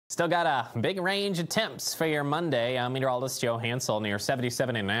Still got a big range of temps for your Monday. Meteorologist Joe Hansel near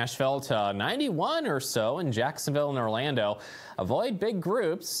 77 in Nashville to 91 or so in Jacksonville and Orlando. Avoid big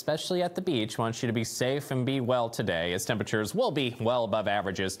groups, especially at the beach. Want you to be safe and be well today, as temperatures will be well above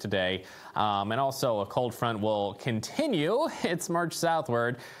averages today. And also a cold front will continue its march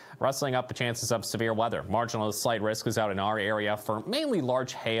southward, rustling up the chances of severe weather. Marginal slight risk is out in our area for mainly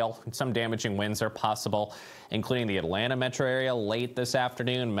large hail. Some damaging winds are possible, including the Atlanta metro area late this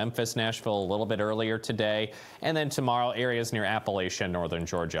afternoon, Memphis, Nashville a little bit earlier today, and then tomorrow areas near Appalachia, northern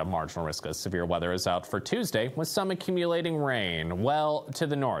Georgia. Marginal risk of severe weather is out for Tuesday with some accumulating rain well to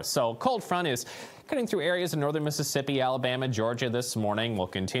the north. So cold front is cutting through areas in northern Mississippi, Alabama, Georgia this morning. Will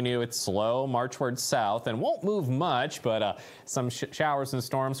continue its slow marchward south and won't move much, but some showers and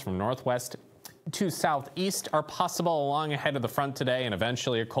storms from northwest to southeast are possible along ahead of the front today, and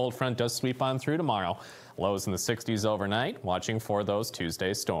eventually a cold front does sweep on through tomorrow. Lows in the 60s overnight, watching for those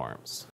Tuesday storms.